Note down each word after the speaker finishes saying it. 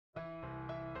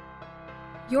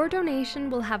Your donation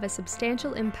will have a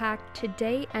substantial impact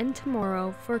today and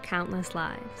tomorrow for countless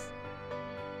lives.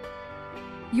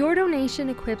 Your donation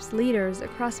equips leaders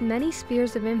across many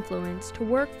spheres of influence to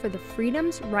work for the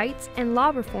freedoms, rights, and law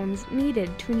reforms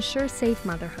needed to ensure safe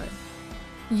motherhood.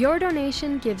 Your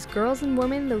donation gives girls and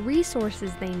women the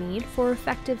resources they need for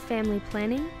effective family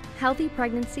planning, healthy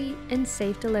pregnancy, and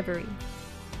safe delivery.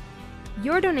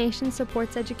 Your donation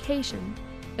supports education,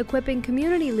 equipping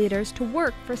community leaders to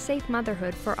work for safe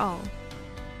motherhood for all.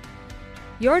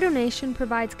 Your donation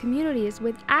provides communities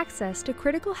with access to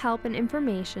critical help and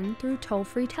information through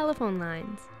toll-free telephone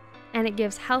lines, and it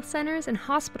gives health centers and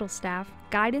hospital staff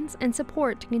guidance and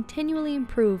support to continually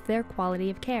improve their quality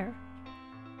of care.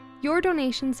 Your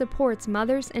donation supports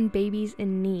mothers and babies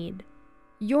in need.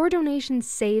 Your donation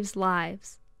saves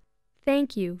lives.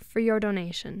 Thank you for your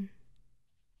donation.